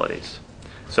liabilities.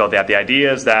 So that the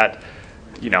idea is that,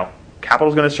 capital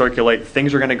is going to circulate,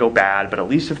 things are going to go bad, but at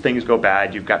least if things go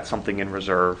bad, you've got something in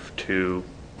reserve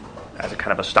as a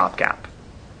kind of a stopgap.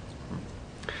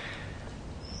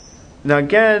 Now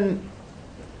again,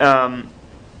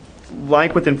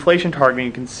 like with inflation targeting,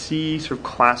 you can see sort of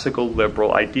classical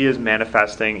liberal ideas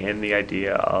manifesting in the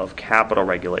idea of capital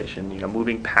regulation,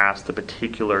 moving past the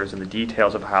particulars and the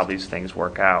details of how these things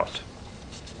work out.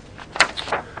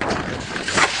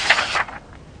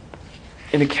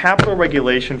 In a capital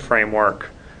regulation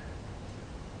framework,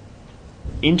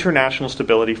 international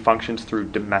stability functions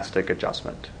through domestic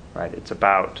adjustment. Right? It's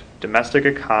about domestic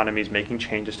economies making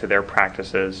changes to their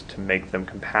practices to make them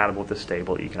compatible with a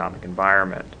stable economic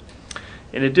environment.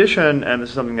 In addition, and this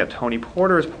is something that Tony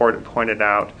Porter has pointed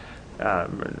out,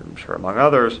 I'm sure among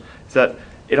others, is that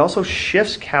it also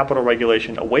shifts capital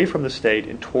regulation away from the state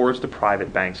and towards the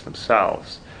private banks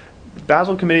themselves. The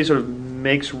Basel Committee sort of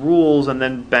makes rules, and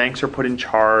then banks are put in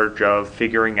charge of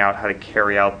figuring out how to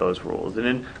carry out those rules. And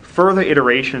in further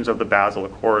iterations of the Basel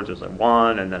Accords, there's a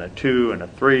 1, and then a 2, and a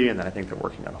 3, and then I think they're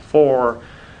working on a 4.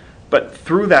 But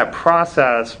through that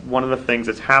process, one of the things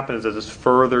that's happened is there's this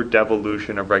further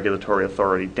devolution of regulatory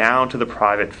authority down to the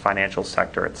private financial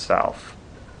sector itself.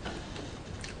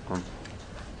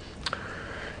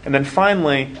 And then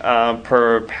finally,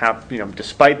 perhaps,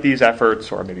 despite these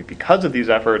efforts, or maybe because of these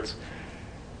efforts,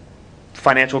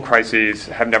 financial crises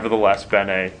have nevertheless been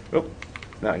a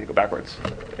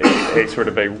sort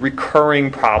of a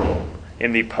recurring problem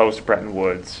in the post-Bretton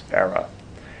Woods era.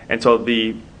 And so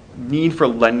the need for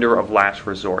lender of last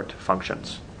resort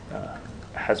functions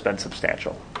has been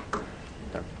substantial.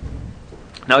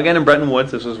 Now again, in Bretton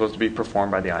Woods, this was supposed to be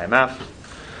performed by the IMF,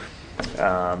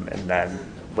 and then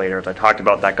later, as I talked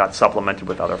about, that got supplemented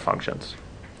with other functions.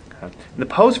 In the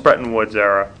post-Bretton Woods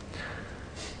era,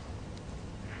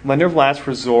 lender of last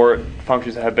resort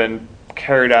functions have been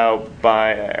carried out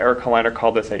by, Eric Hollander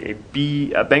called this a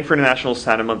Bank for International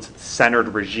Settlements centered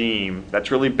regime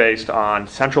that's really based on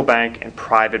central bank and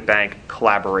private bank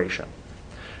collaboration,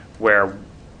 where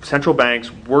central banks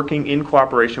working in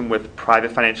cooperation with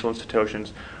private financial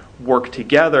institutions work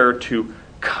together to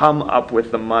come up with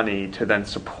the money to then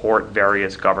support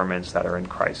various governments that are in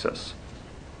crisis.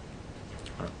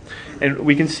 And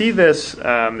we can see this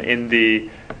particularly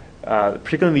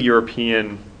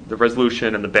in the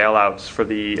resolution and the bailouts for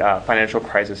the financial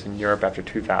crisis in Europe after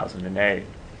 2008.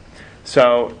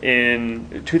 So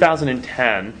in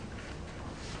 2010,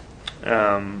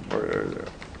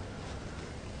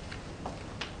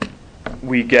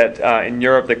 we get in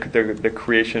Europe the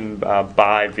creation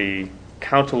by the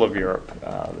Council of Europe,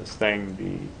 this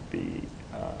thing, the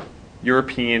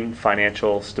European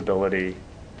Financial Stability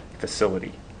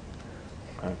Facility.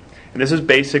 And this is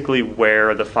basically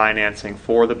where the financing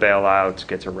for the bailouts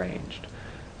gets arranged.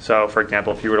 So, for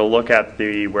example, if you were to look at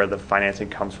where the financing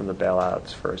comes from the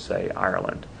bailouts for, say,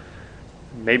 Ireland,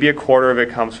 maybe a quarter of it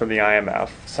comes from the IMF.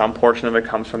 Some portion of it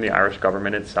comes from the Irish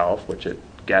government itself, which it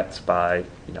gets by,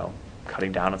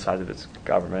 cutting down on the size of its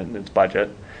government and its budget.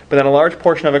 But then a large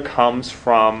portion of it comes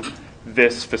from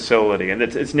this facility, and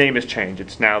its name has changed.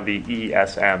 It's now the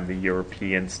ESM, the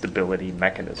European Stability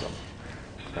Mechanism.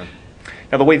 Okay.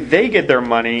 Now, the way they get their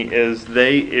money is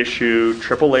they issue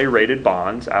AAA-rated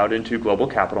bonds out into global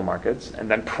capital markets,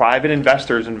 and then private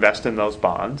investors invest in those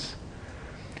bonds.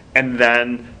 And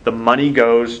then the money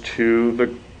goes to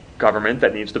the government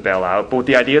that needs to bail out, but with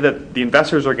the idea that the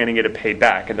investors are going to get it paid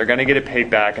back, and they're going to get it paid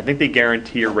back. I think they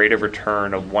guarantee a rate of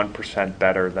return of 1%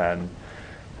 better than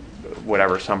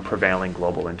whatever some prevailing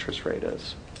global interest rate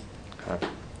is. Okay.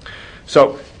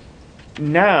 So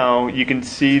now you can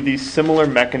see these similar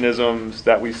mechanisms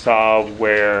that we saw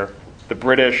where the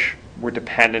British were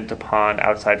dependent upon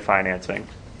outside financing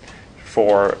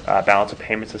for balance of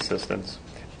payments assistance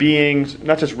being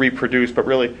not just reproduced, but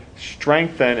really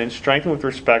strengthened with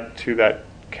respect to that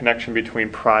connection between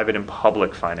private and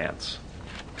public finance.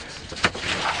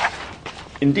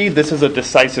 Indeed, this is a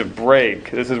decisive break.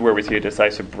 This is where we see a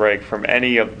decisive break from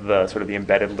any of the sort of the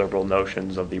embedded liberal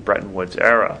notions of the Bretton Woods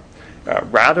era.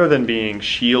 Rather than being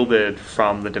shielded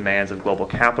from the demands of global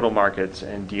capital markets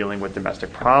and dealing with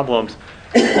domestic problems,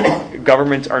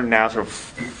 governments are now sort of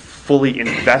fully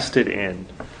invested in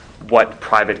what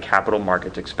private capital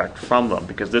markets expect from them,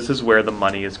 because this is where the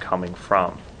money is coming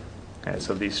from. Okay,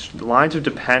 so these lines of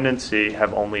dependency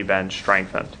have only been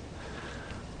strengthened.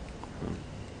 In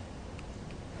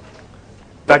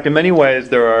fact, in many ways,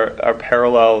 there are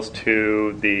parallels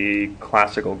to the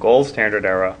classical gold standard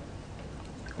era,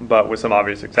 but with some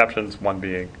obvious exceptions, one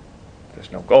being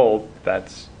there's no gold,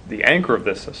 that's the anchor of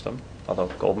this system, although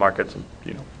gold markets,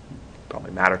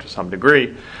 probably matter to some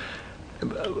degree.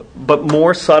 But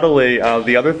more subtly,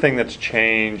 the other thing that's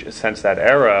changed since that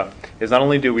era is not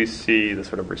only do we see the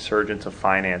sort of resurgence of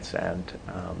finance and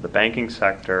the banking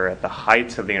sector at the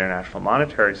heights of the international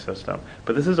monetary system,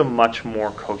 but this is a much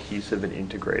more cohesive and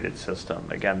integrated system.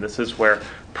 Again, this is where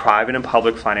private and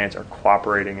public finance are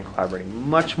cooperating and collaborating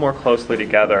much more closely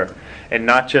together, and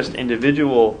not just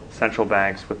individual central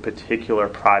banks with particular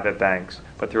private banks,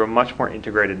 but through a much more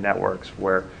integrated networks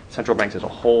where central banks as a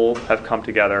whole have come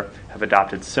together, have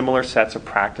adopted similar sets of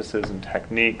practices and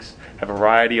techniques, have a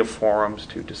variety of forums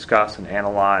to discuss and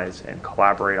analyze and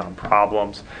collaborate on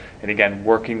problems, and again,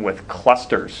 working with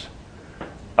clusters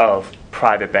of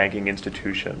private banking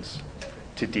institutions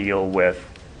to deal with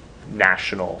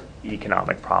national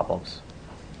economic problems.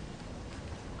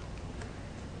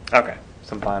 Okay,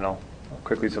 some final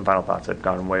thoughts. I've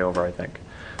gone way over, I think.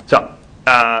 So,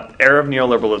 era of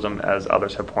neoliberalism, as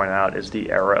others have pointed out, is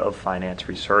the era of finance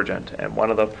resurgent. And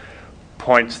one of the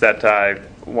points that I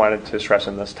wanted to stress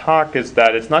in this talk is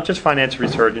that it's not just finance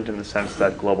resurgent in the sense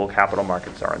that global capital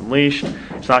markets are unleashed.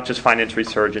 It's not just finance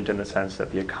resurgent in the sense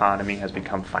that the economy has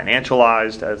become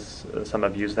financialized, as some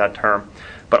have used that term,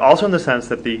 but also in the sense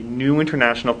that the new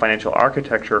international financial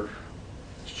architecture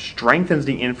strengthens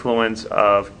the influence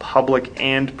of public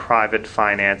and private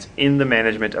finance in the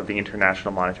management of the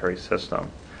international monetary system.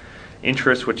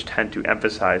 Interests which tend to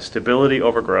emphasize stability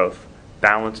over growth,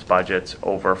 balanced budgets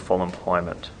over full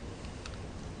employment.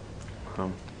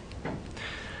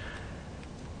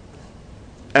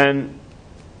 And,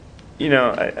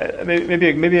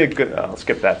 maybe a good, I'll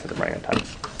skip that to the running out of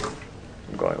time.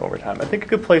 I'm going over time. I think a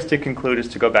good place to conclude is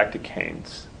to go back to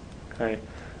Keynes. Okay.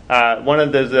 One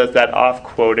of those that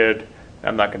oft-quoted,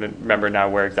 I'm not going to remember now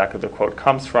where exactly the quote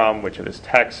comes from, which of his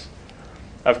text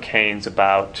of Keynes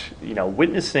about,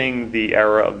 witnessing the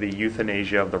era of the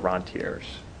euthanasia of the rentiers,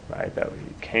 right? That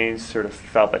Keynes sort of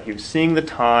felt that he was seeing the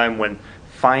time when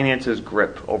finance's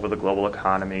grip over the global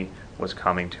economy was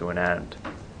coming to an end.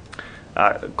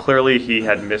 Clearly, he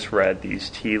had misread these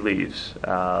tea leaves.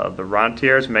 The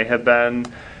rentiers may have been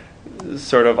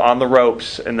sort of on the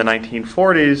ropes in the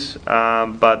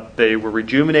 1940s, but they were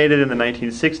rejuvenated in the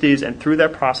 1960s, and through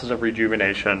that process of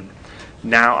rejuvenation,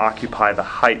 now occupy the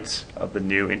heights of the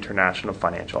new international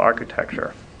financial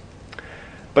architecture.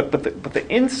 But the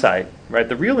insight, right,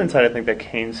 the real insight I think that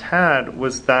Keynes had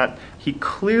was that he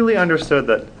clearly understood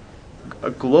that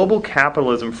a global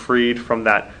capitalism freed from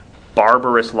that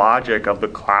barbarous logic of the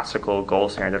classical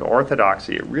gold standard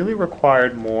orthodoxy, it really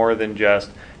required more than just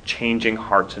changing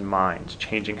hearts and minds,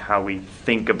 changing how we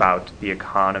think about the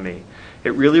economy.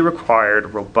 It really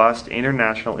required robust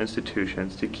international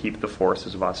institutions to keep the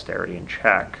forces of austerity in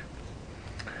check.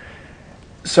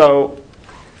 So,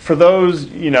 for those,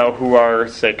 who are,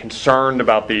 say, concerned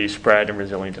about the spread and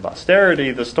resilience of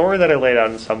austerity, the story that I laid out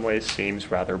in some ways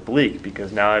seems rather bleak,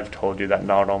 because now I've told you that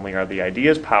not only are the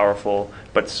ideas powerful,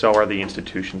 but so are the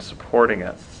institutions supporting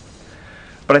it.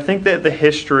 But I think that the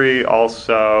history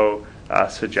also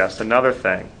suggests another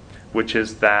thing, which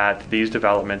is that these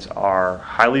developments are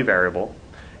highly variable,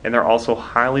 and they're also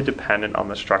highly dependent on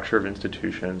the structure of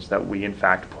institutions that we, in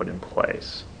fact, put in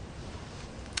place.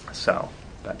 So,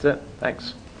 that's it.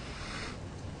 Thanks.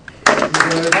 Thank you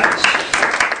very much.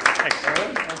 Thanks.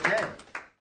 Thank you.